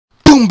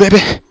Boom,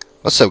 baby!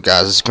 What's up,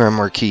 guys? It's Grand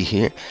Marquis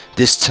here.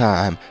 This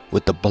time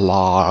with the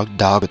blog,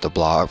 Dog with the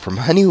Blog from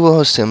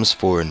Honeywell Sims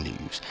 4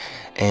 News.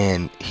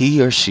 And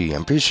he or she,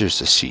 I'm pretty sure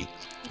it's a she,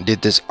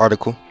 did this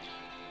article-ish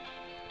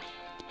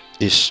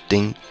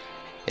thing.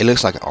 It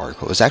looks like an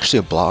article. It's actually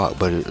a blog,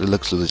 but it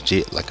looks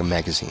legit like a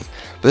magazine.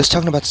 But it's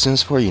talking about the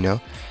Sims 4, you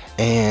know.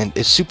 And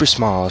it's super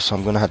small, so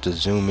I'm going to have to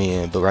zoom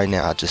in. But right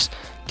now, I just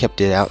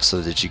kept it out so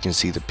that you can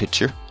see the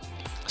picture.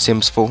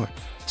 Sims 4,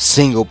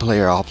 single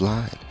player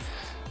offline.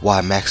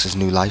 Why Max's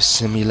new life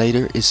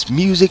simulator is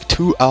music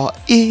to our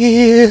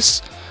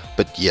ears.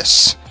 But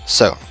yes,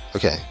 so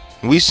okay,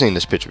 we've seen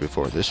this picture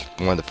before. This is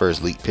one of the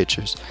first leaked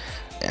pictures,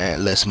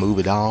 and let's move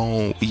it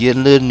on. We get a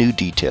little new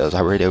details.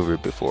 I read over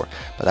it before,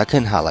 but I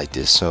couldn't highlight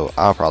this, so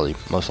I'll probably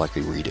most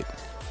likely read it.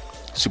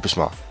 Super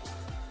small.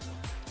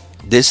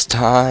 This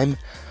time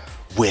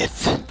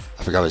with,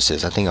 I forgot what it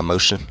says. I think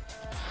emotion.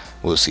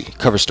 We'll see.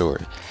 Cover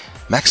story.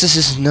 Maxis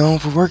is known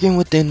for working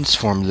within its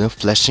formula,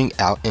 fleshing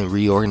out and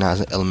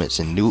reorganizing elements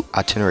in new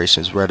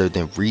itinerations rather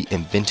than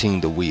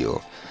reinventing the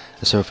wheel.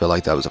 I sort of felt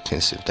like that was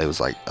offensive. They was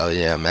like, oh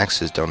yeah,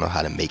 Maxis don't know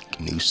how to make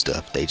new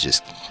stuff. They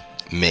just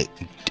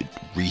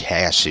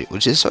rehash it,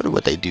 which is sort of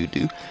what they do.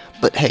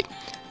 But hey,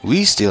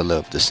 we still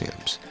love The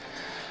Sims.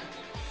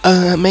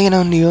 Megan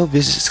O'Neill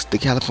visits the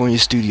California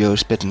studio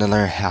expecting to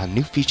learn how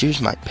new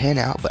features might pan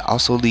out, but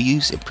also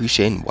leaves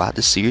appreciating why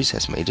the series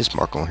has made its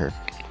mark on her.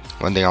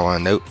 One thing I want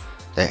to note,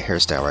 that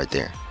hairstyle right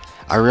there.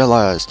 I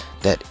realized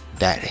that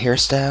that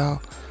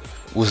hairstyle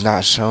was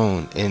not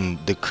shown in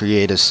the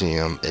creative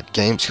sim at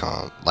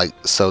Gamescom. Like,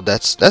 so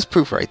that's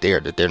proof right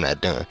there that they're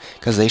not done,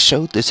 because they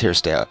showed this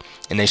hairstyle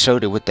and they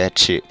showed it with that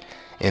chick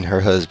and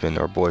her husband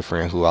or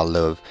boyfriend, who I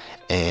love,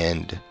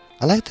 and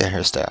I like that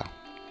hairstyle.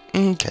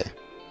 Okay,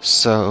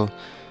 so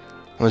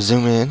I'm gonna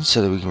zoom in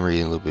so that we can read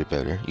it a little bit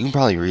better. You can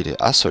probably read it.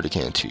 I sort of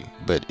can too,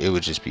 but it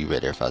would just be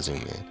better if I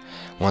zoom in.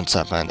 Once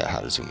I find out how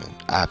to zoom in.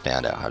 I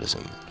found out how to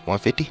zoom in.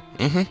 150?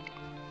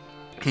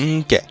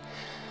 Okay.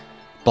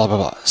 Blah, blah,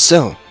 blah.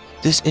 So,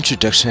 this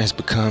introduction has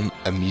become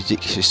a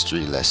music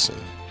history lesson.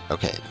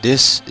 Okay,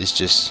 this is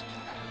just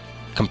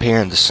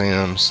comparing The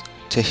Sims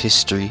to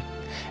history.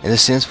 And The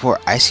Sims 4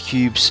 ice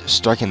cubes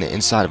striking the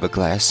inside of a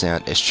glass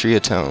sound as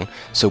tritone,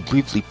 so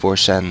briefly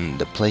foreshadowing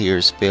the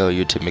player's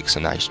failure to mix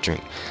an ice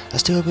drink. I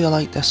still feel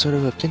like that's sort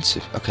of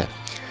offensive. Okay.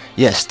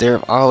 Yes, there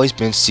have always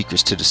been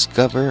secrets to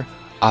discover,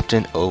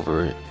 often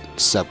over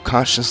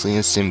subconsciously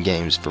in sim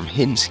games, from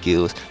hidden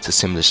skills to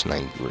Simlish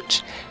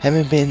language.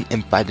 Having been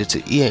invited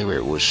to EA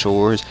Redwood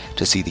Shores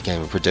to see the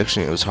game in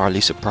production, it was hardly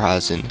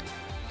surprising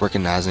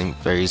recognizing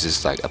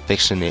phrases like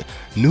affectionate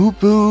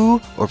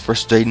 "Nubu" or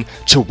frustrating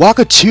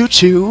 "Chihuahua Choo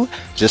Choo"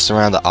 just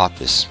around the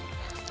office.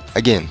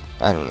 Again,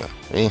 I don't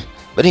know.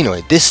 But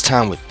anyway, this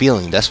time with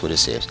feeling, that's what it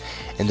says.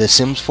 In The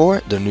Sims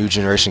 4, the new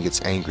generation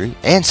gets angry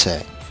and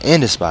sad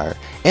and inspired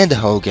and the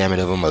whole gamut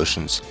of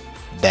emotions.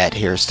 That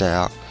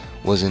hairstyle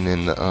wasn't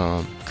in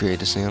the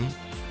creative sim.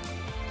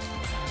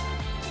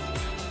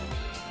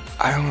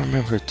 I don't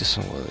remember if this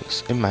one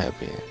was. It might have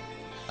been.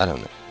 I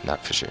don't know.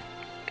 Not for sure.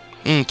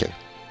 Okay.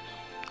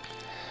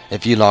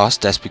 If you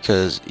lost, that's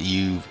because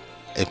you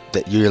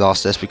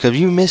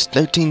missed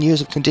 13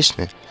 years of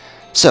conditioning.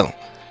 So,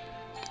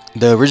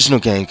 the original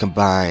game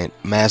combined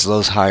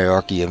Maslow's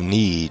hierarchy of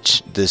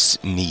needs. The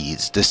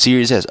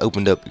series has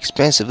opened up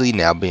expansively,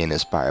 now being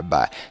inspired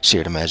by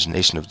shared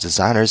imagination of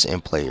designers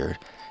and players.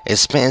 It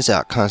spans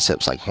out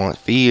concepts like want,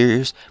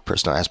 fears,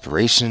 personal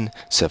aspiration,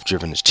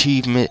 self-driven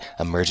achievement,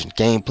 emergent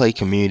gameplay,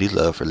 community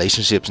love,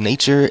 relationships,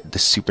 nature, the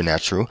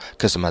supernatural,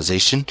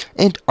 customization,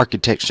 and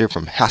architecture,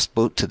 from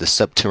houseboat to the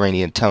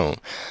subterranean tomb.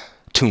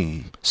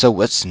 So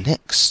what's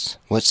next?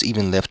 What's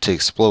even left to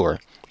explore?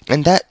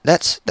 And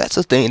that's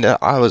a thing that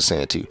I was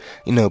saying too.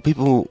 You know,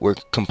 people were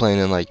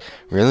complaining like,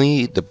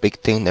 really, the big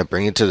thing that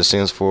bring it to The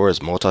Sims 4 is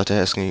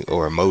multitasking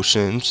or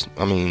emotions?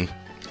 I mean,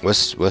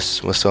 what's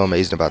so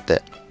amazing about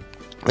that?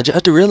 But you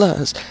have to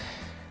realize,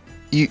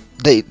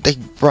 they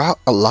brought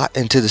a lot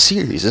into the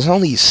series. There's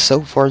only so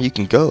far you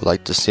can go.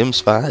 Like The Sims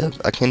 5,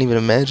 I can't even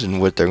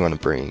imagine what they're going to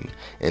bring.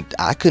 And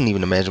I couldn't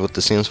even imagine what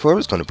The Sims 4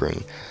 was going to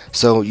bring.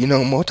 So, you know,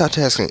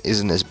 multitasking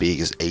isn't as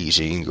big as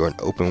aging or an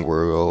open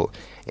world.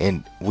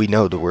 And we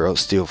know the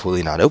world's still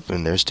fully not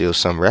open. There's still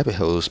some rabbit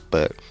holes.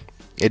 But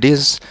it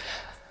is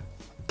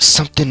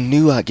something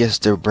new, I guess,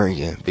 they're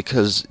bringing.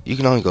 Because you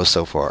can only go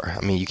so far.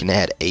 I mean, you can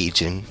add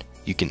aging.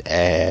 You can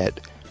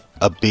add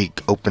a big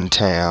open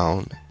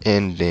town,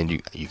 and then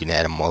you can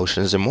add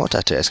emotions and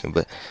multitasking,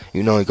 but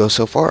you can only go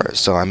so far.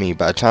 So I mean,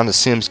 by the time The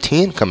Sims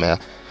 10 come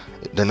out,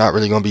 they're not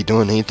really going to be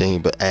doing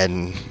anything but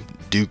adding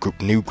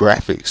new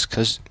graphics,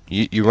 because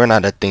you run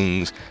out of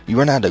things, you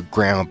run out of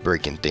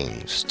groundbreaking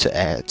things to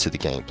add to the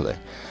gameplay.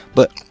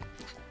 But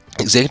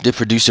Executive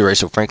producer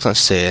Rachel Franklin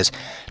says,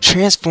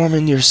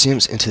 transforming your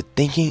Sims into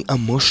thinking,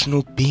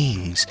 emotional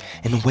beings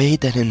in a way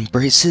that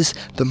embraces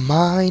the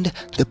mind,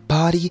 the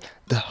body,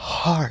 the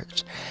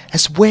heart,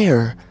 as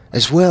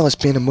well as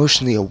being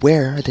emotionally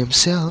aware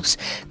themselves.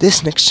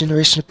 This next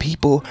generation of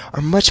people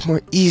are much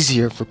more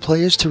easier for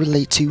players to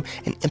relate to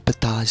and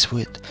empathize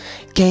with.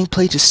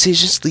 Gameplay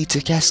decisions lead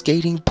to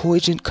cascading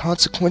poison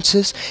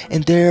consequences,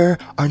 and there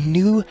are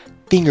new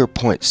finger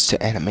points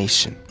to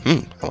animation.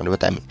 I wonder what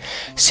that means.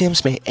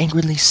 Sims may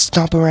angrily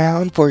stomp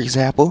around, for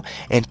example,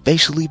 and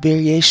facial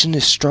variation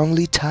is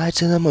strongly tied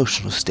to the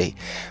emotional state.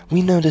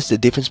 We notice the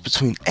difference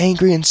between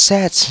angry and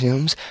sad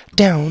Sims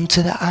down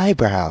to the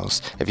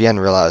eyebrows. If you hadn't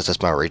realized, that's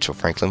my Rachel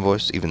Franklin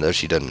voice, even though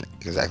she doesn't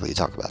exactly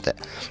talk about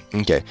that.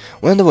 Okay,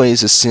 one of the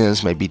ways the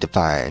Sims may be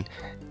defined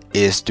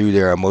is through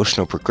their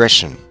emotional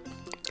progression.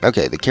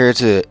 Okay, the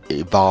character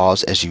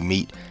evolves as you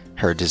meet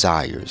her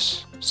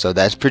desires. So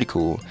that's pretty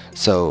cool.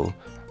 So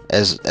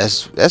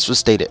as was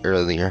stated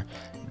earlier,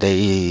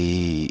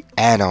 they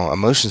add on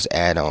emotions.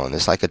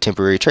 It's like a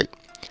temporary trait.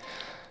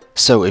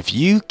 So if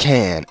you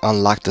can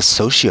unlock the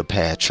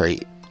sociopath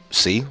trait,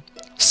 see,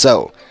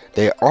 so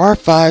there are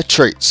 5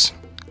 traits.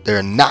 There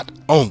are not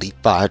only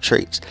 5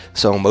 traits.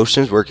 So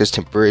emotions work as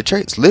temporary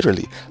traits,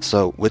 literally.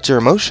 So with your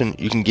emotion,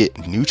 you can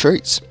get new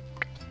traits.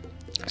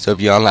 So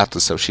if you unlock the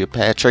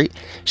sociopath trait,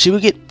 she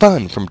would get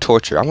fun from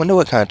torture. I wonder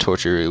what kind of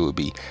torture it would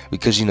be,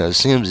 because you know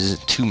Sims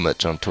isn't too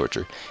much on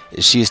torture.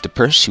 If she is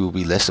depressed, she will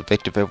be less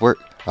effective at work,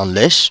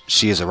 unless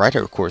she is a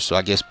writer, of course. So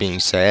I guess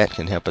being sad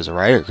can help as a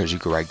writer, because you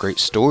can write great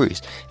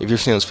stories. If your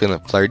Sim's feeling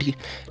flirty,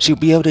 she'll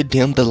be able to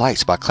dim the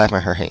lights by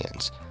clapping her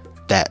hands.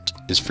 That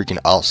is freaking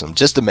awesome.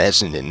 Just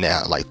imagine it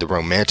now, like the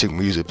romantic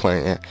music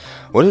playing.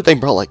 What if they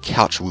brought like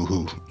couch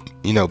woohoo?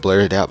 You know,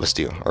 blurred out but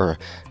still, or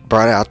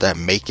brought out that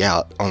make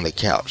out on the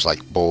couch,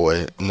 like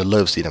boy in the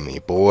love seat. I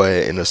mean,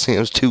 boy in the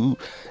Sims 2,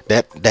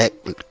 that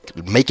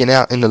making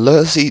out in the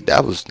love seat,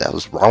 that was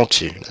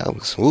raunchy. That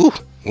was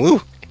woo.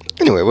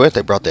 Anyway, what if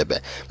they brought that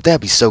back? But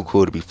that'd be so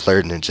cool to be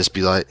flirting and just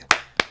be like,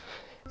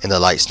 and the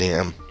lights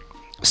dim.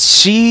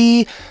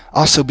 She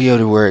also be able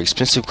to wear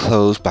expensive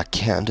clothes by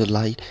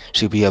candlelight.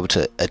 She'll be able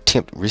to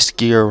attempt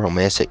riskier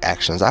romantic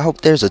actions. I hope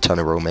there's a ton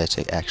of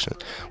romantic action.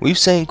 We've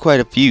seen quite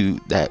a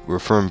few that were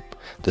from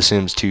The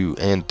Sims 2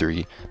 and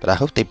 3, but I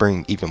hope they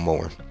bring even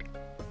more.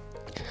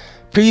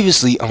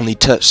 Previously only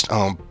touched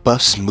on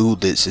buff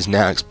smoothness is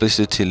now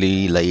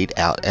explicitly laid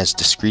out as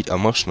discrete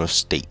emotional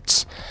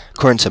states.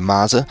 According to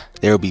Maza,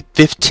 there will be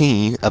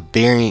 15 of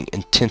varying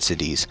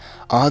intensities.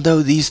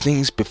 Although things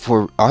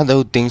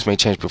may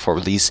change before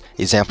release,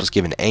 examples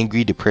given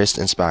angry, depressed,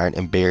 inspired,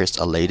 embarrassed,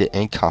 elated,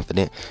 and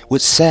confident,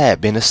 with sad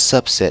being a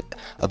subset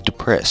of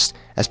depressed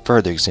as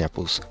further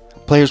examples.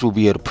 Players will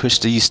be able to push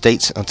these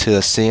states onto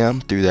a Sim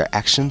through their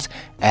actions,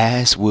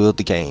 as will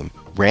the game,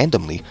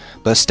 randomly,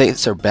 but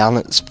states are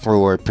balanced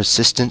for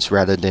persistence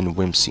rather than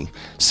whimsy.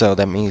 So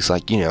that means,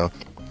 like, you know,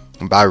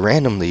 by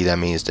randomly, that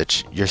means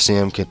that your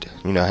Sim could,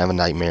 you know, have a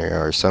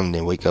nightmare or something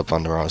and wake up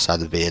on the wrong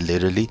side of the bed,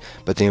 literally.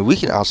 But then we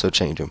can also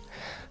change them.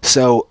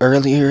 So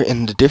earlier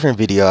in the different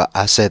video,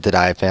 I said that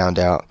I found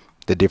out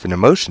the different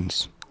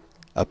emotions.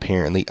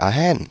 Apparently I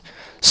hadn't.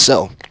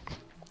 So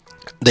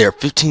there are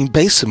 15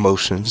 base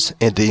emotions,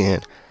 and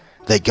then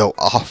they go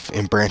off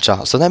and branch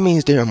off. So that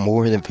means there are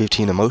more than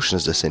 15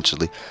 emotions,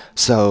 essentially.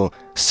 So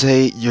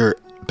say your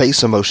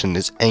base emotion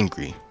is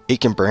angry,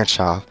 it can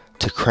branch off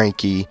to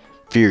cranky,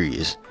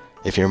 furious.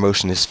 If your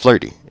emotion is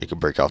flirty, it can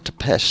break off to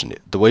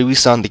passionate, the way we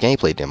saw in the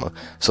gameplay demo.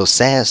 So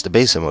sad's the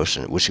base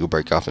emotion, which will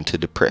break off into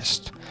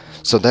depressed.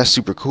 So that's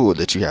super cool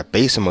that you have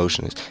base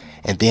emotions,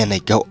 and then they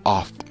go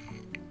off.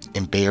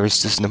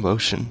 Embarrassed is an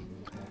emotion.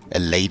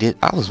 Elated,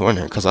 I was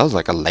wondering, because I was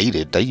like,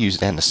 elated, they use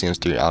that in the Sims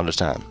 3 all the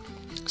time.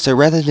 So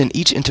rather than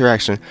each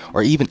interaction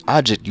or even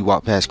object you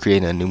walk past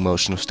creating a new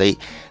emotional state,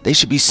 they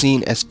should be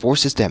seen as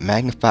forces that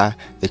magnify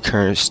the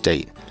current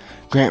state.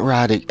 Grant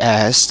Roddick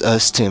asked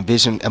us to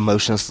envision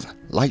emotions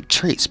like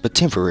traits but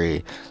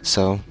temporary.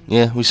 So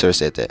yeah, we sort of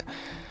said that.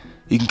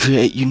 You can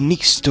create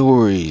unique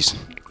stories.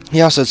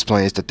 He also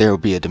explains that there will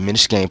be a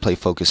diminished gameplay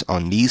focus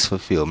on needs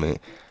fulfillment,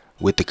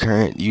 with the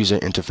current user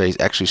interface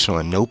actually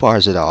showing no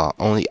bars at all,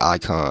 only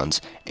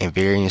icons, and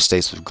varying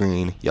states of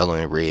green, yellow,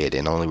 and red,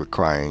 and only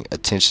requiring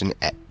attention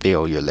at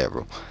failure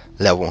level.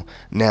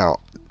 Now,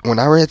 when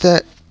I read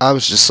that, I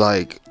was just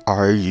like,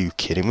 are you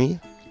kidding me?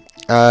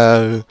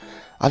 I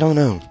don't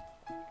know.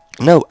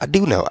 No, I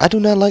do know. I do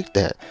not like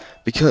that,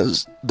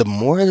 because the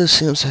more The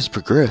Sims has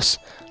progressed,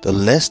 the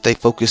less they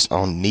focus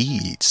on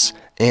needs.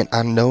 And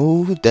I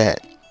know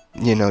that,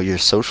 you know, your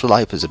social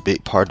life is a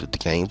big part of the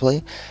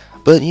gameplay,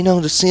 but you know,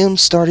 The Sims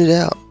started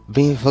out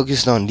being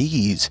focused on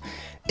needs,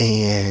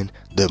 and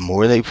the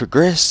more they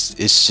progress,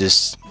 it's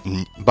just,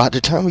 by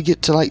the time we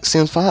get to like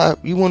Sims 5,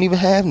 you won't even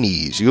have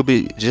needs. You'll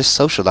be just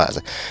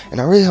socializing.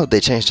 And I really hope they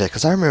change that,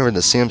 because I remember in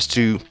The Sims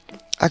 2,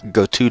 I could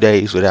go 2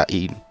 days without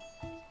eating.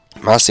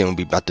 My Sim would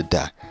be about to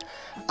die.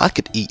 I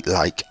could eat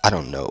like, I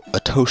don't know, a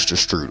toaster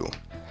strudel.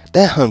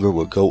 That hunger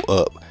would go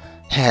up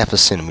half a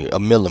centimeter, a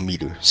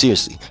millimeter,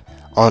 seriously.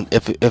 On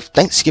if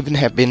Thanksgiving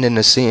had been in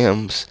The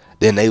Sims,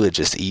 then they would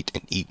just eat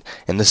and eat.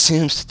 In The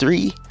Sims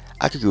 3,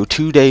 I could go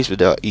 2 days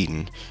without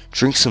eating,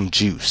 drink some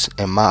juice,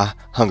 and my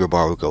hunger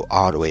bar would go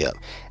all the way up.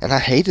 And I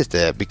hated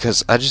that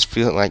because I just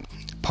feel like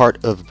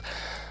part of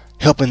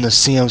helping The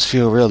Sims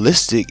feel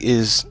realistic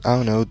is, I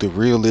don't know, the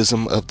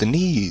realism of the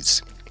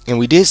needs. And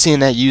we did see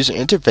in that user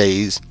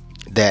interface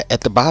that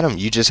at the bottom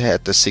you just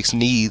had the 6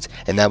 needs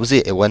and that was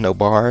it. It wasn't no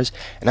bars.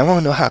 And I want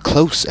to know, how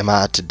close am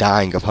I to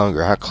dying of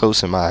hunger? How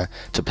close am I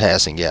to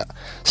passing out?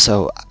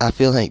 So I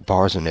feel like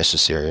bars are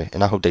necessary,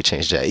 and I hope they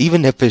change that.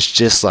 Even if it's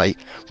just like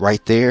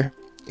right there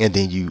and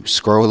then you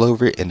scroll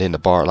over it and then the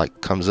bar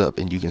like comes up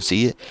and you can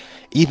see it.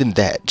 Even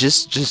that,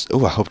 just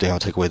oh, I hope they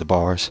don't take away the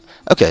bars.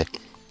 Okay.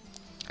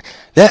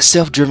 That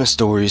self-driven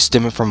story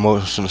stemming from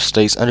emotional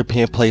states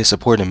underpin play and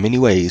support in many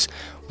ways.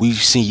 We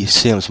see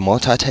Sims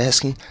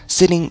multitasking,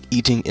 sitting,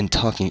 eating, and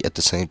talking at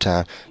the same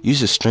time,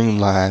 uses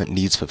streamlined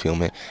needs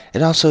fulfillment.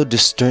 It also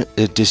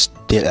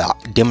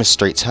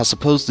demonstrates how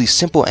supposedly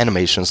simple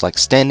animations like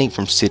standing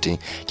from sitting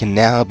can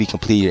now be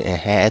completed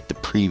and had the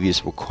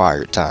previous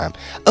required time.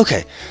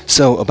 Okay,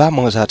 so about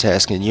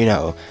multitasking, you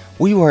know,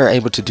 we were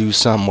able to do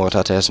some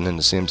multitasking in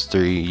The Sims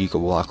 3. You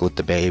could walk with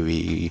the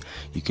baby,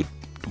 you could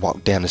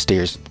walk down the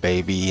stairs with the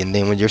baby, and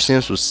then when your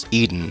Sims was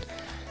eating,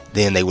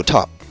 then they would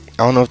talk.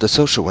 I don't know if the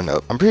social went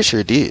up. I'm pretty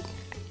sure it did.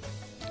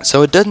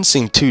 So it doesn't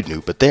seem too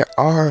new, but there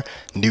are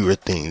newer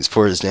things.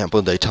 For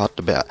example, they talked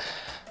about,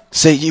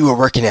 say you were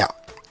working out,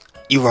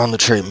 you were on the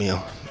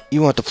treadmill,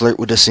 you want to flirt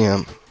with the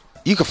Sim.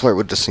 You can flirt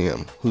with the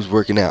Sim who's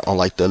working out on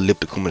like the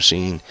elliptical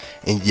machine,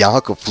 and y'all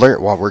can flirt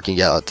while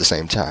working out at the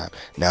same time.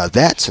 Now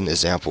that's an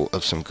example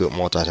of some good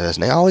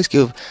multitasking. They always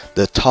give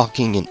the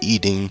talking and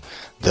eating,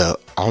 the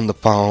on the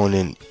phone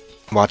and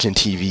watching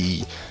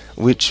TV,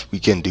 which we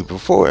couldn't do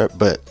before,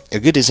 but a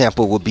good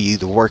example would be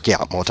the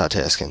workout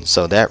multitasking.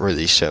 So that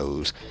really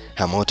shows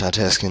how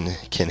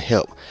multitasking can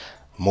help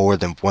more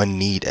than one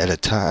need at a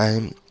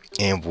time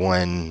and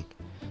one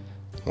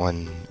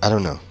I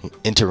don't know,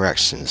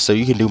 interactions. So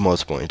you can do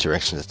multiple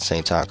interactions at the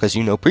same time, because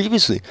you know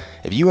previously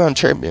if you were on a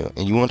treadmill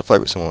and you wanted to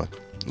flirt with someone,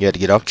 you had to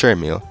get off the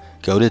treadmill,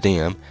 go to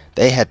them,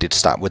 they had to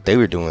stop what they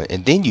were doing,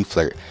 and then you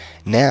flirt.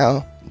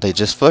 Now they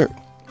just flirt.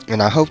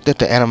 And I hope that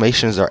the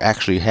animations are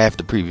actually half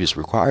the previous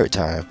required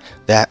time.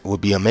 That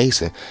would be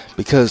amazing,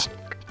 because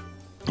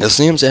the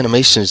Sims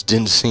animations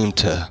didn't seem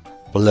to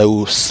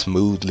flow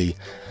smoothly.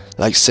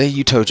 Like, say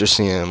you told your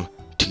Sim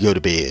to go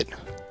to bed,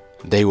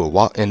 they would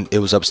walk, and it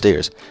was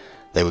upstairs.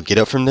 They would get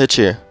up from their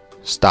chair,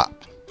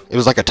 stop. It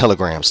was like a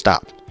telegram,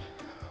 stop.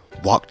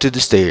 Walk to the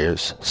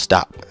stairs,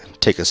 stop.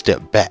 Take a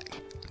step back.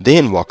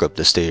 Then walk up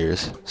the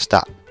stairs,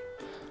 stop.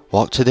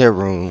 Walk to their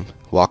room,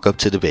 walk up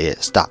to the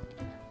bed, stop.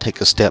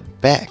 Take a step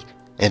back,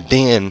 and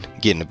then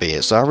get in the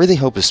bed. So I really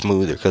hope it's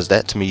smoother, because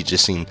that to me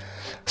just seemed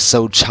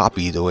so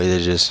choppy, the way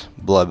they just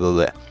blah blah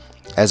blah.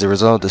 As a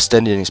result of the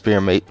study and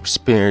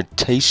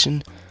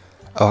experimentation,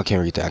 oh, I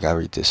can't read that, I gotta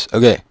read this.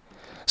 Okay,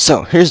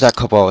 so here's that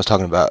couple I was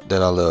talking about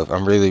that I love.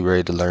 I'm really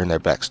ready to learn their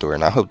backstory,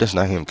 and I hope that's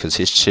not him, because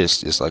his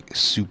chest is like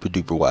super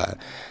duper wide.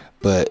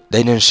 But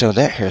they didn't show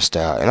that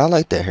hairstyle, and I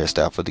like that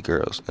hairstyle for the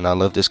girls, and I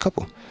love this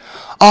couple.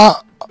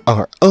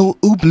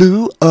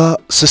 Blue,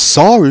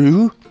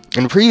 Sasaru.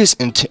 In the previous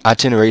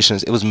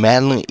itinerations, it was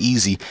maddeningly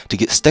easy to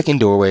get stuck in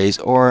doorways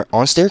or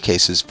on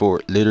staircases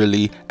for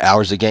literally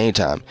hours of game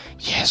time.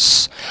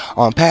 Yes!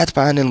 On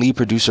Pathfinder lead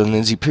producer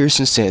Lindsay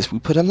Pearson says we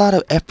put a lot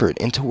of effort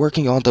into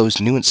working on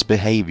those nuance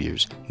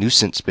behaviors.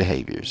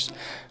 The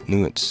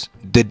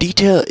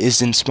detail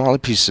is in smaller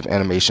pieces of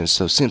animation,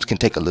 so Sims can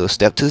take a little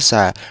step to the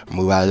side or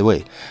move out of the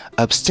way.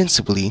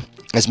 Ostensibly,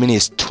 as many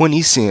as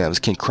 20 Sims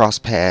can cross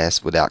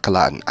paths without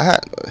colliding.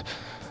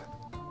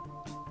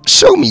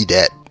 Show me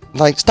that.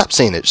 Like, stop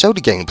saying it. Show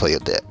the gameplay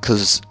of that.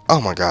 Because, oh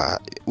my god,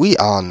 we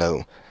all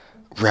know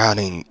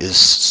routing is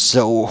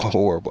so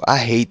horrible. I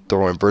hate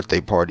throwing birthday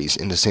parties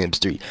in The Sims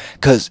 3.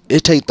 Because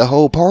it takes the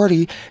whole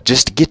party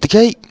just to get the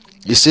cake.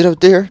 You sit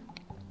up there,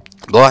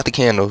 blow out the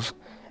candles.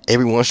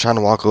 Everyone's trying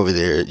to walk over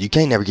there. You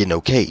can't never get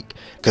no cake.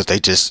 Because they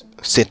just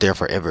sit there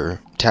forever,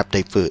 tap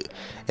their foot.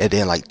 And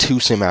then like 2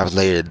 Sim hours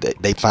later,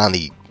 they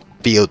finally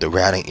feel the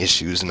routing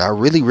issues. And I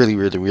really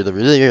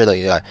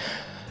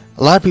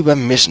a lot of people have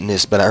mentioned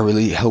this, but I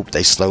really hope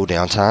they slow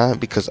down time,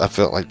 because I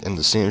felt like in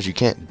The Sims you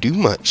can't do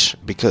much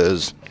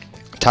because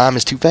time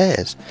is too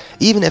fast.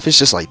 Even if it's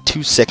just like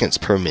 2 seconds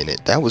per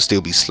minute, that would still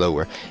be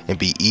slower and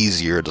be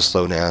easier to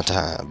slow down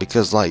time.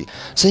 Because like,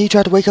 say you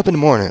try to wake up in the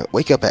morning,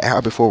 wake up an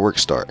hour before work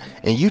start,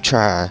 and you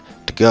try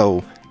to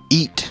go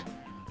eat,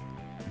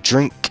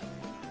 drink,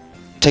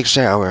 take a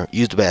shower,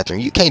 use the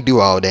bathroom. You can't do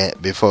all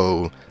that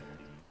before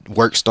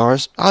work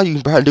starts. All you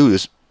can probably do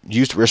is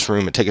use the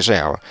restroom and take a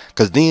shower,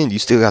 because then you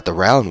still got the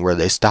routing where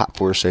they stop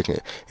for a second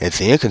and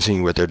then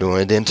continue what they're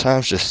doing, and then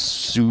time's just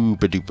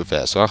super duper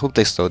fast. So I hope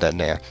they slow that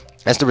down.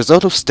 As the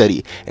result of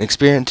study and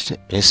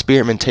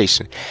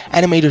experimentation,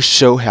 animators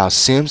show how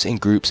Sims and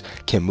groups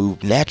can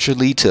move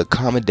naturally to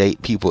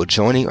accommodate people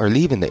joining or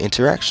leaving the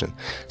interaction,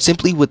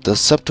 simply with the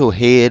subtle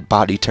head,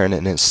 body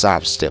turning, and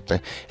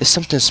sidestepping. It's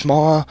something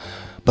small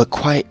but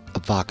quite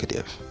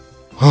evocative.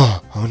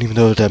 Huh, I don't even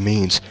know what that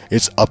means.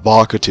 It's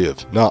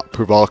evocative, not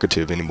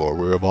provocative anymore.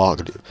 We're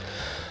evocative.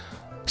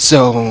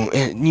 So,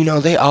 and, you know,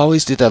 they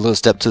always did that little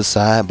step to the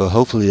side, but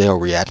hopefully they'll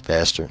react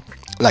faster.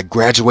 Like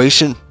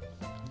graduation.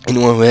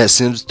 Anyone who has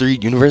Sims 3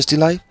 university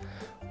life,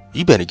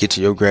 you better get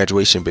to your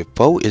graduation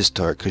before it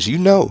starts, because you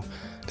know,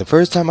 the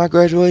first time I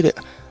graduated,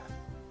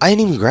 I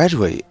didn't even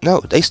graduate. No,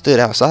 they stood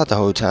outside the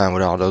whole time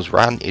with all those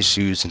riding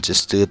issues and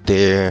just stood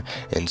there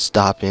and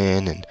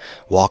stopping and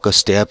walk a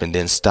step and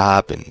then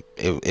stop, and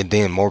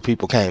then more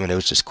people came and it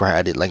was just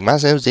crowded. Like my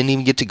Sims didn't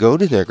even get to go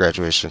to their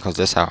graduation because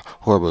that's how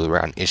horrible the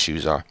riding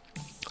issues are.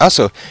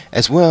 Also,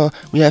 as well,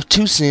 we have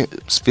two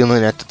Sims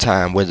feeling at the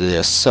time whether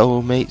they're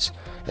soulmates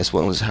as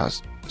well as how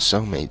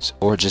soulmates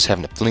or just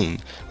having a fling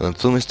will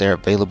influence their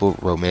available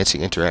romantic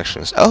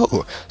interactions.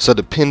 Oh, so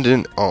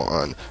depending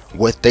on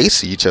what they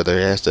see each other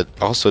as, that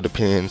also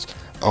depends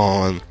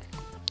on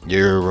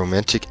your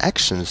romantic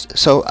actions.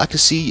 So I can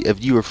see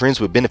if you were friends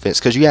with benefits,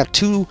 because you have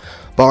two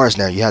bars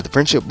now. You have the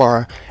friendship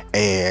bar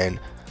and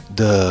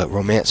the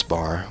romance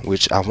bar,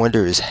 which I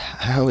wonder is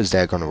how is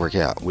that going to work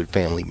out with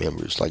family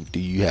members. Like, do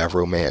you have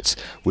romance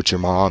with your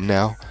mom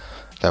now?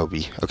 That would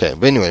be okay.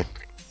 But anyway,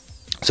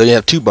 so you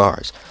have two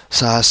bars.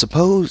 So I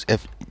suppose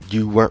if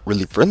you weren't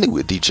really friendly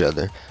with each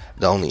other,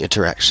 the only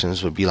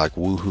interactions would be like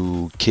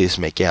woohoo, kiss,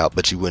 make out,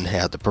 but you wouldn't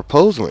have the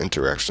proposal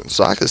interactions.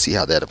 So I can see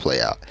how that'll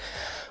play out.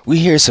 We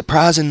hear a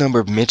surprising number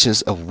of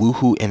mentions of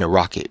woohoo in a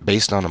rocket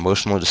based on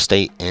emotional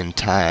state and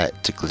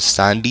tied to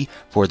glissandi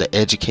for the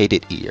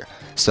educated ear.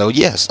 So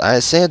yes, I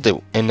said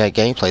that in that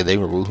gameplay they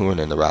were woohooing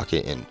in the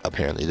rocket, and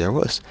apparently there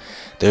was.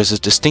 There's a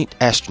distinct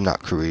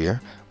astronaut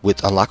career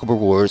with unlockable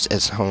rewards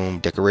as home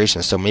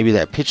decorations. So maybe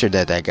that picture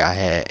that that guy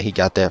had, he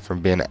got that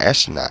from being an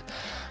astronaut.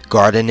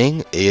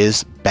 Gardening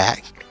is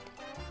back,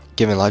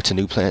 giving life to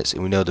new plants,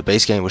 and we know the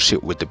base game was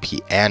shipped with the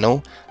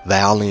piano,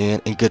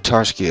 violin, and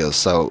guitar skills.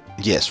 So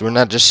yes, we're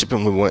not just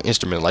shipping with one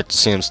instrument like The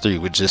Sims 3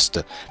 with just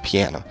the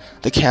piano.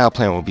 The cow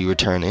plant will be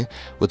returning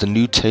with a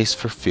new taste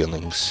for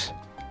feelings.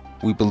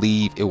 We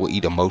believe it will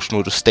eat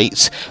emotional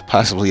states,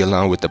 possibly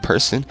along with the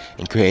person,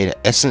 and create an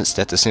essence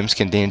that the Sims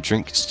can then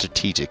drink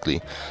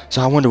strategically.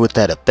 So I wonder would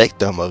that affect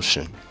the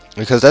emotion,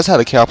 because that's how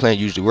the cow plant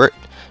usually worked.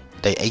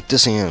 They ate the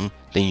Sim,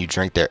 then you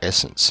drink their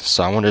essence.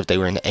 So I wonder if they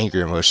were in the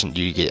angry emotion,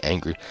 do you get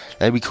angry?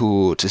 That'd be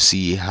cool to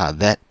see how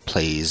that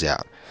plays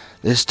out.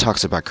 This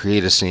talks about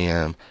create a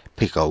Sim,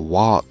 pick a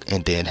walk,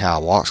 and then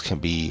how walks can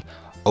be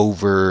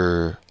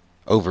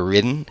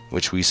overridden,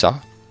 which we saw.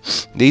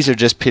 These are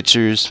just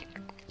pictures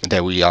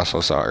that we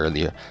also saw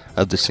earlier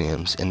of the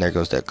Sims, and there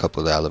goes that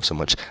couple that I love so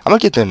much. I'm gonna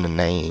get them the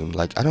name.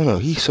 Like, I don't know,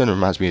 he sort of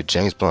reminds me of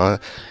James Bond.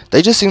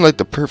 They just seem like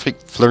the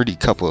perfect flirty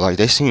couple. Like,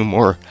 they seem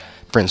more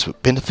friends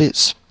with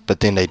benefits, but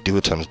then they do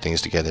a ton of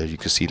things together. You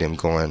can see them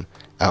going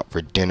out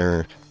for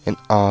dinner and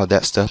all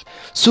that stuff.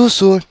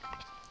 So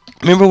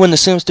remember when the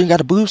Sims 3 got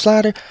a boob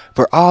slider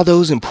for all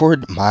those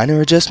important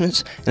minor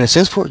adjustments? In the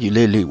Sims 4, you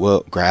literally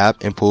will grab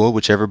and pull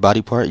whichever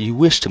body part you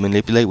wish to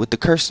manipulate with the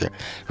cursor,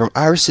 from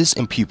irises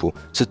and pupil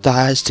to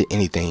thighs to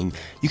anything.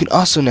 You can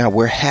also now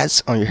wear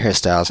hats on your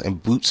hairstyles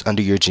and boots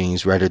under your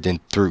jeans rather than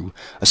through.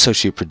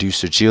 Associate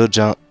producer Jill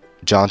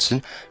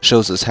Johnson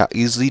shows us how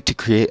easily to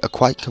create a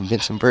quite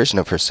convincing version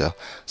of herself.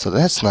 So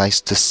that's nice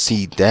to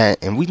see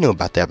that, and we know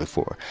about that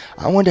before.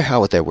 I wonder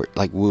how would that work.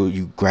 Like, will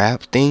you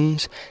grab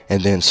things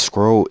and then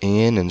scroll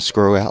in and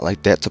scroll out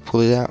like that to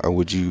pull it out, or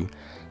would you,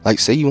 like,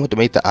 say you want to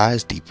make the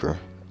eyes deeper,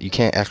 you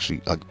can't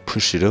actually like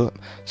push it up,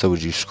 so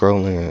would you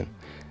scroll in,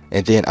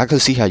 and then I could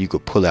see how you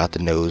could pull out the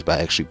nose by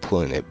actually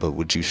pulling it, but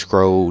would you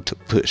scroll to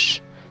push,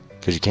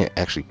 because you can't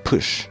actually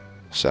push.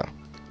 So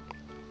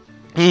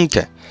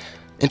okay.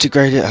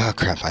 Integrated, oh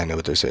crap, I know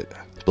what they said.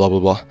 Blah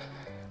blah blah.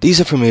 These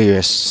are familiar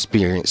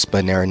experience,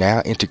 but they are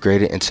now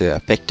integrated into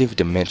effective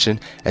dimension,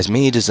 as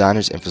many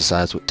designers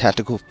emphasize with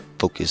tactical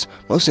focus.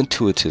 Most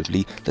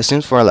intuitively, The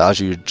Sims 4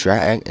 allows you to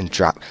drag and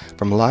drop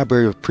from a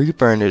library of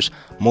pre-furnished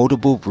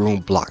moldable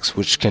room blocks,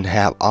 which can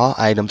have all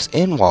items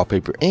and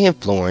wallpaper and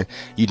flooring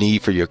you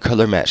need for your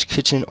color-matched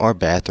kitchen or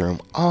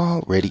bathroom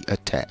already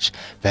attached.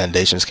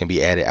 Foundations can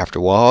be added after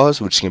walls,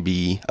 which can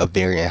be of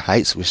varying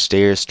heights, with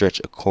stairs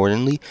stretch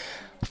accordingly.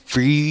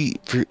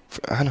 Freezes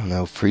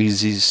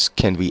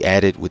can be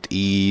added with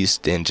ease,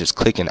 then just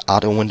click an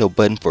auto window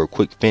button for a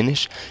quick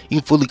finish. You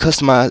can fully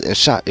customize and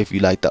shop if you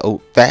like the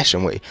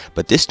old-fashioned way,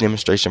 but this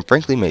demonstration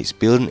frankly makes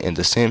building in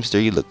The Sims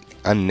 3 look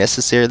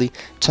unnecessarily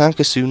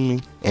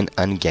time-consuming and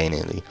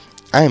ungainly.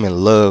 I am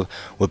in love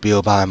with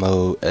build by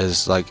mode,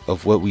 as like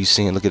of what we've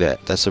seen. Look at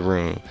that, that's a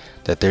room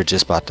that they're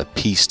just about to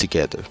piece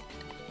together.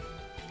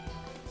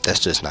 That's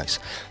just nice.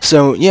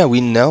 So yeah,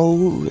 we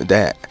know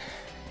that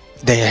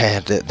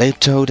they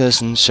told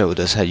us and showed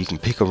us how you can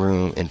pick a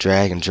room and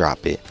drag and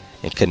drop it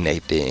and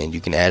connect it, and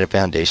you can add a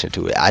foundation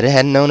to it. I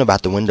hadn't known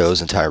about the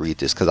windows until I read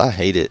this, because I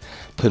hated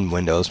putting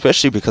windows,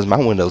 especially because my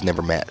windows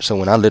never match. So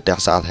when I lived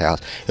outside the house,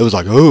 it was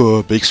like,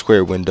 oh, big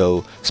square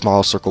window,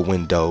 small circle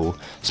window,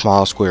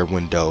 small square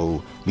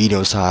window,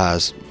 medium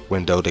size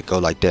window that go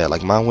like that.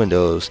 Like, my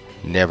windows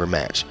never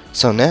match.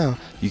 So now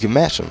you can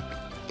match them.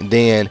 And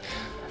then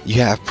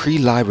You have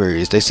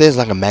pre-libraries. They say it's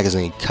like a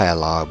magazine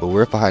catalog, but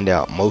we'll find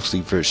out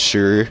mostly for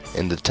sure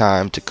in the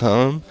time to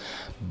come.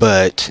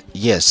 But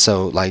yes,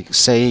 so like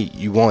say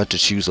you wanted to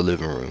choose a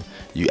living room.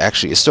 You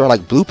actually, it's sort of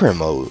like blueprint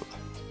mode.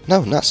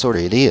 No, not sort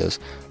of, it is.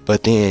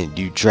 But then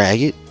you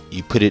drag it,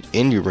 you put it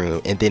in your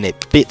room, and then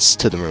it fits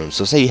to the room.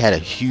 So say you had a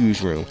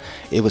huge room,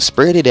 it would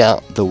spread it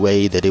out the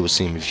way that it would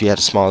seem. If you had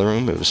a smaller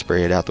room, it would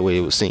spread it out the way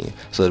it would seem.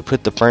 So to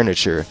put the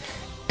furniture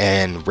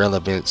and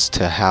relevance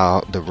to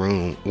how the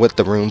room, what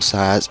the room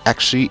size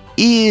actually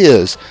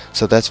is.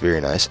 So that's very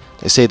nice.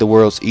 They say the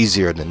world's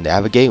easier to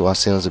navigate, while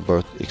sounds are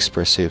both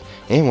expressive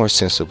and more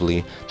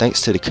sensibly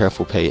thanks to the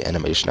careful pay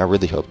animation. I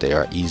really hope they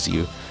are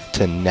easier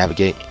to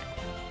navigate.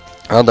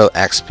 Although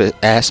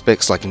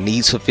aspects like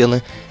needs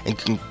fulfilling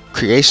and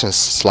creation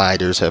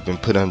sliders have been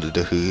put under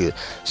the hood.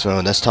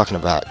 So that's talking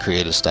about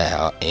creative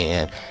style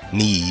and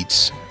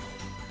needs,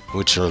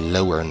 which are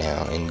lower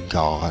now and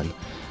gone.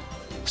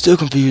 Still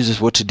confused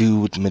as what to do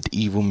with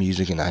medieval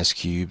music and ice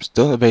cubes.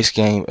 Though the base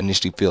game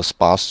initially feels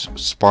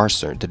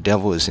sparser, the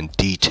devil is in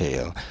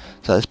detail.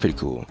 So that's pretty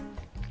cool.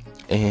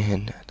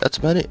 And that's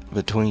about it.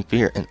 Between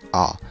fear and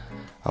awe.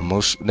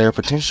 Their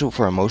potential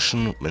for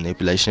emotional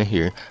manipulation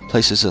here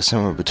places us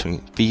somewhere between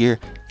fear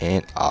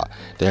and awe.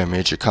 There are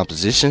major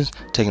compositions,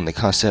 taking the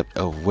concept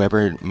of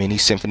Weber mini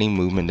symphony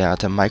movement down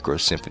to micro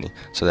symphony.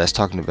 So that's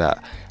talking about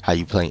how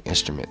you play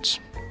instruments,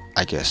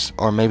 I guess.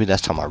 Or maybe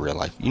that's talking about real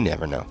life. You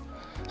never know.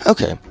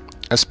 Okay,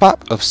 a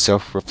spot of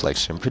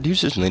self-reflection.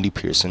 Producers Lindy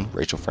Pearson,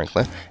 Rachel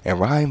Franklin, and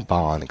Ryan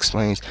Bond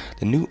explains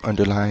the new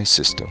underlying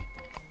system.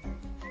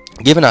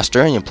 Given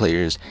Australian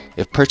players,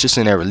 if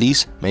purchasing at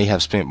release, may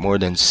have spent more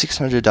than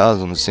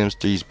 $600 on The Sims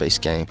 3's base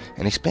game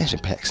and expansion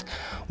packs.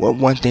 What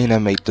one thing that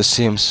made The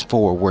Sims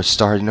 4 worth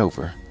starting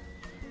over?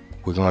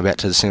 We're going back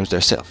to The Sims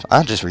themselves.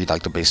 I'll just read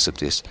like the basics of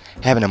this.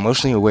 Having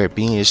emotionally aware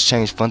beings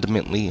change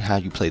fundamentally how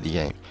you play the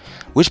game.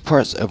 Which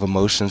part of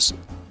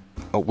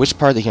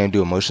the game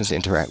do emotions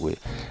interact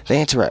with?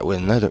 They interact with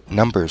another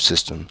number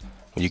system.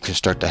 When you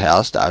construct a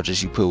house, the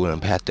objects you put will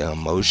impact the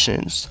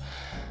emotions.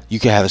 You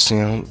can have a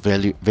sim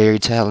very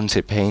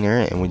talented painter,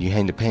 and when you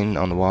hang the painting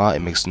on the wall, it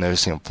makes another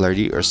sim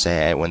flirty or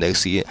sad when they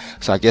see it.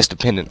 So I guess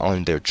depending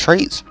on their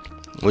traits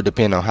would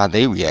depend on how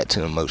they react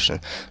to emotion.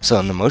 So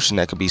an emotion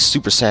that could be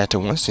super sad to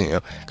one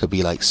sim could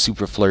be like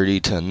super flirty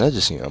to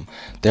another sim.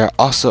 There are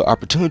also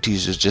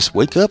opportunities to just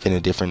wake up in a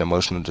different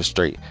emotional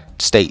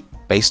state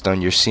based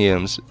on your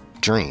sim's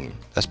dream.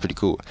 That's pretty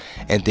cool.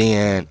 And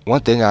then one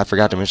thing I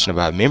forgot to mention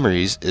about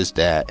memories is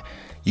that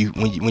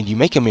when you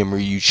make a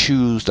memory, you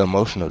choose the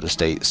emotional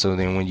state. So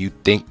then when you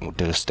think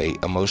the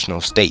emotional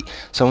state,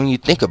 so when you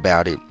think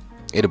about it,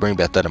 it'll bring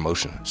back that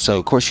emotion. So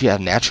of course you have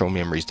natural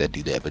memories that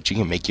do that, but you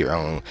can make your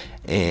own,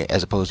 and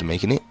as opposed to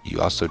making it, you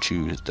also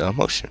choose the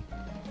emotion.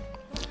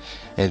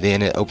 And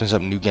then it opens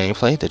up new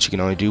gameplay that you can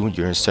only do when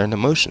you're in certain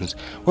emotions,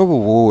 where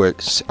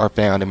rewards are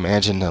found in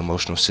managing the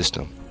emotional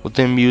system.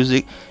 Within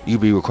music, you'll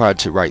be required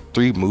to write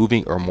 3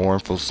 moving or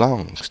mournful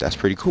songs. That's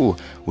pretty cool,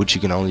 which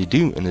you can only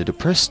do in a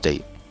depressed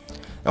state.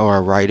 Or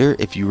a writer,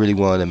 if you really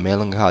want a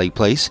melancholy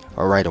place,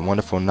 or write a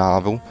wonderful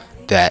novel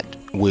that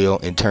will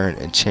in turn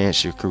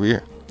enhance your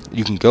career.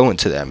 You can go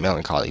into that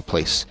melancholy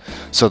place.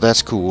 So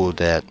that's cool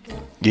that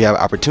you have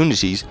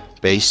opportunities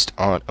based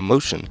on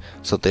emotion.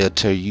 So they'll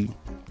tell you,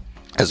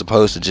 as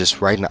opposed to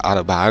just writing an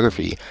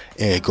autobiography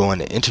and going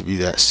to interview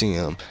that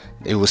sim,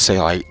 it would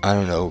say like, I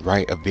don't know,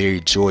 write a very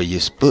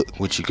joyous book,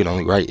 which you can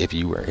only write if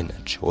you were in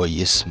a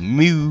joyous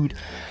mood.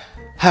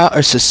 How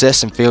are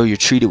success and failure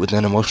treated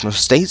within emotional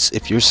states?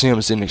 If your sim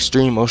is in an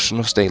extreme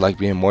emotional state like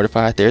being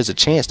mortified, there's a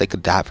chance they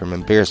could die from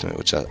embarrassment,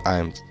 which I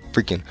am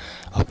freaking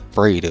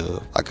afraid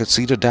of. I could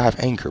see the die of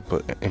anger,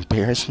 but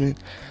embarrassment?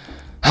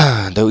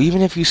 Though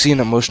even if you see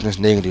an emotion as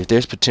negative,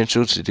 there's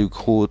potential to do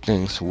cool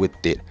things with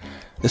it.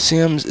 The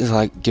Sims is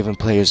like giving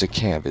players a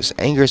canvas.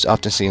 Anger is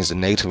often seen as a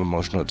negative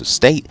emotional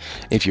state.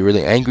 If you're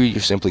really angry, you're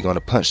simply going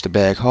to punch the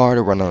bag hard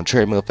or run on a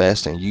treadmill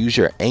fast and use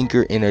your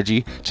anger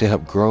energy to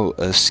help grow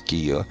a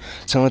skill.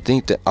 Someone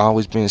think that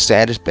always being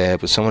sad is bad,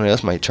 but someone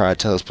else might try to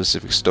tell a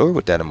specific story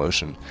with that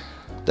emotion.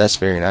 That's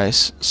very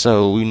nice.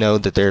 So we know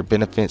that there are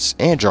benefits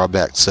and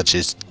drawbacks such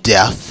as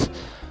death.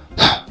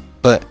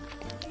 But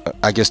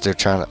I guess they're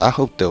trying to, I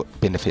hope the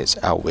benefits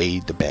outweigh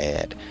the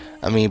bad.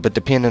 But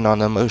depending on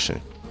the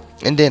emotion.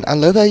 And then I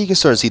love how you can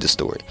sort of see the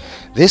story.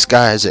 This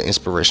guy is an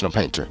inspirational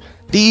painter.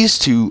 These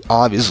two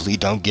obviously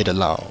don't get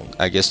along.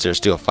 I guess they're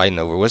still fighting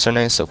over, what's her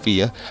name,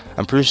 Sophia.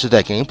 I'm pretty sure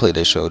that gameplay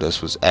they showed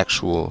us was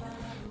actual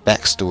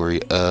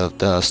backstory of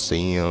the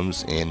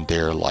Sims in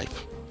their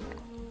life.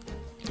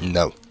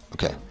 No.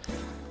 Okay.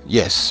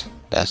 Yes.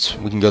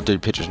 We can go through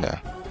the pictures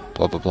now.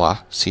 Blah blah blah.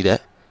 See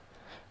that?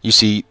 You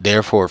see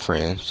their 4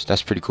 friends.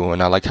 That's pretty cool.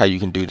 And I like how you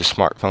can do the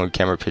smartphone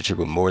camera picture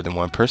with more than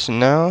one person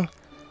now.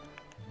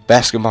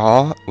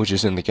 Basketball, which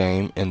is in the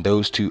game, and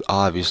those two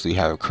obviously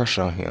have a crush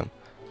on him.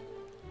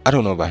 I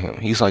don't know about him.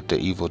 He's like the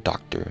evil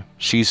doctor.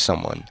 She's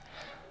someone.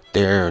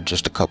 They're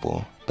just a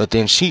couple. But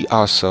then she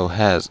also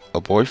has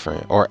a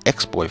boyfriend, or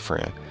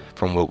ex-boyfriend,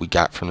 from what we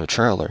got from the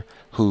trailer,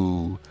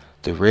 who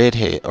the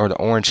redhead or the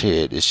orange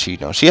head is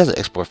cheating on. She has an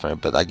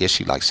ex-boyfriend, but I guess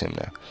she likes him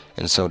now,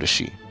 and so does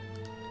she.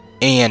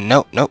 And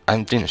nope,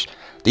 I'm finished.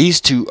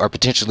 These two are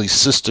potentially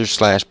sisters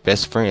slash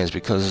best friends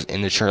because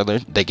in the trailer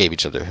they gave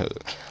each other a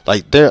hug.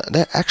 Like they're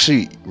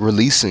actually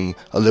releasing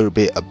a little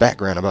bit of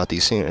background about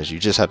these scenes. You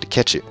just have to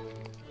catch it.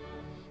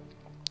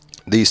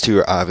 These two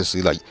are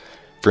obviously like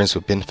friends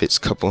with benefits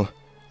couple.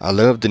 I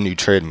love the new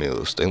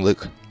treadmills. They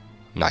look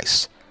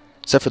nice,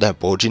 except for that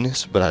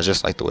bulginess. But I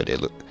just like the way they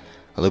look.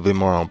 A little bit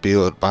more on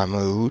build by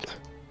mode.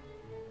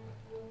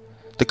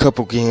 The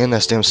couple again,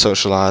 that's them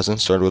socializing,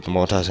 started with the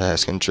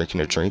multitasking, drinking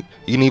a drink.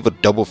 You can even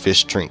double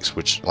fish drinks,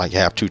 which like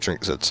have 2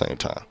 drinks at the same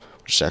time,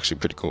 which is actually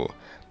pretty cool.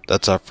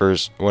 That's our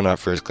first, well, not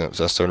first glimpse,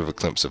 that's sort of a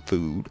glimpse of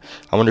food.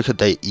 I wonder could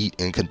they eat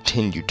and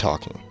continue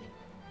talking.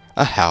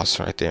 A house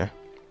right there.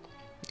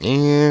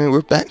 And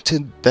we're back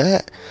to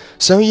that.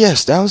 So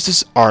yes, that was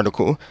this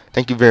article.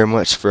 Thank you very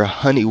much for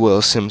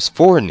Honeywell Sims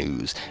 4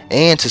 news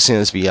and to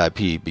Sims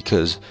VIP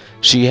because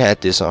she had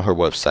this on her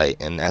website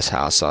and that's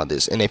how I saw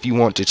this. And if you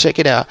want to check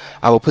it out,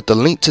 I will put the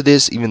link to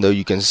this, even though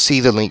you can see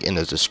the link in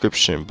the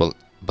description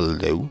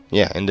below.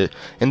 Yeah, in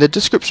the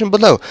description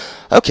below.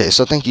 Okay,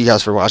 so thank you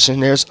guys for watching.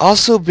 There's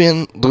also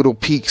been little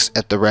peeks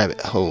at the rabbit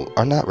hole,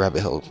 or not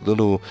rabbit hole,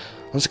 little,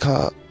 what's it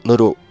called?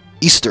 Little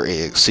Easter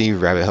eggs. See,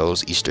 rabbit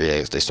holes, Easter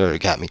eggs, they sort of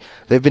got me.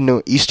 They've been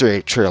doing Easter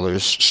egg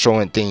trailers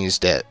showing things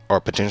that are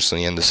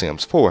potentially in The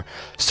Sims 4.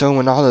 So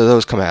when all of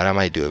those come out, I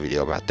might do a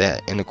video about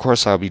that. And of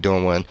course, I'll be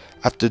doing one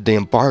after the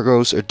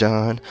embargoes are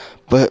done.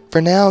 But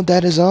for now,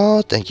 that is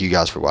all. Thank you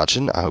guys for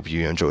watching. I hope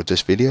you enjoyed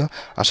this video.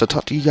 I shall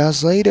talk to you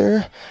guys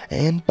later,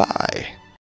 and bye.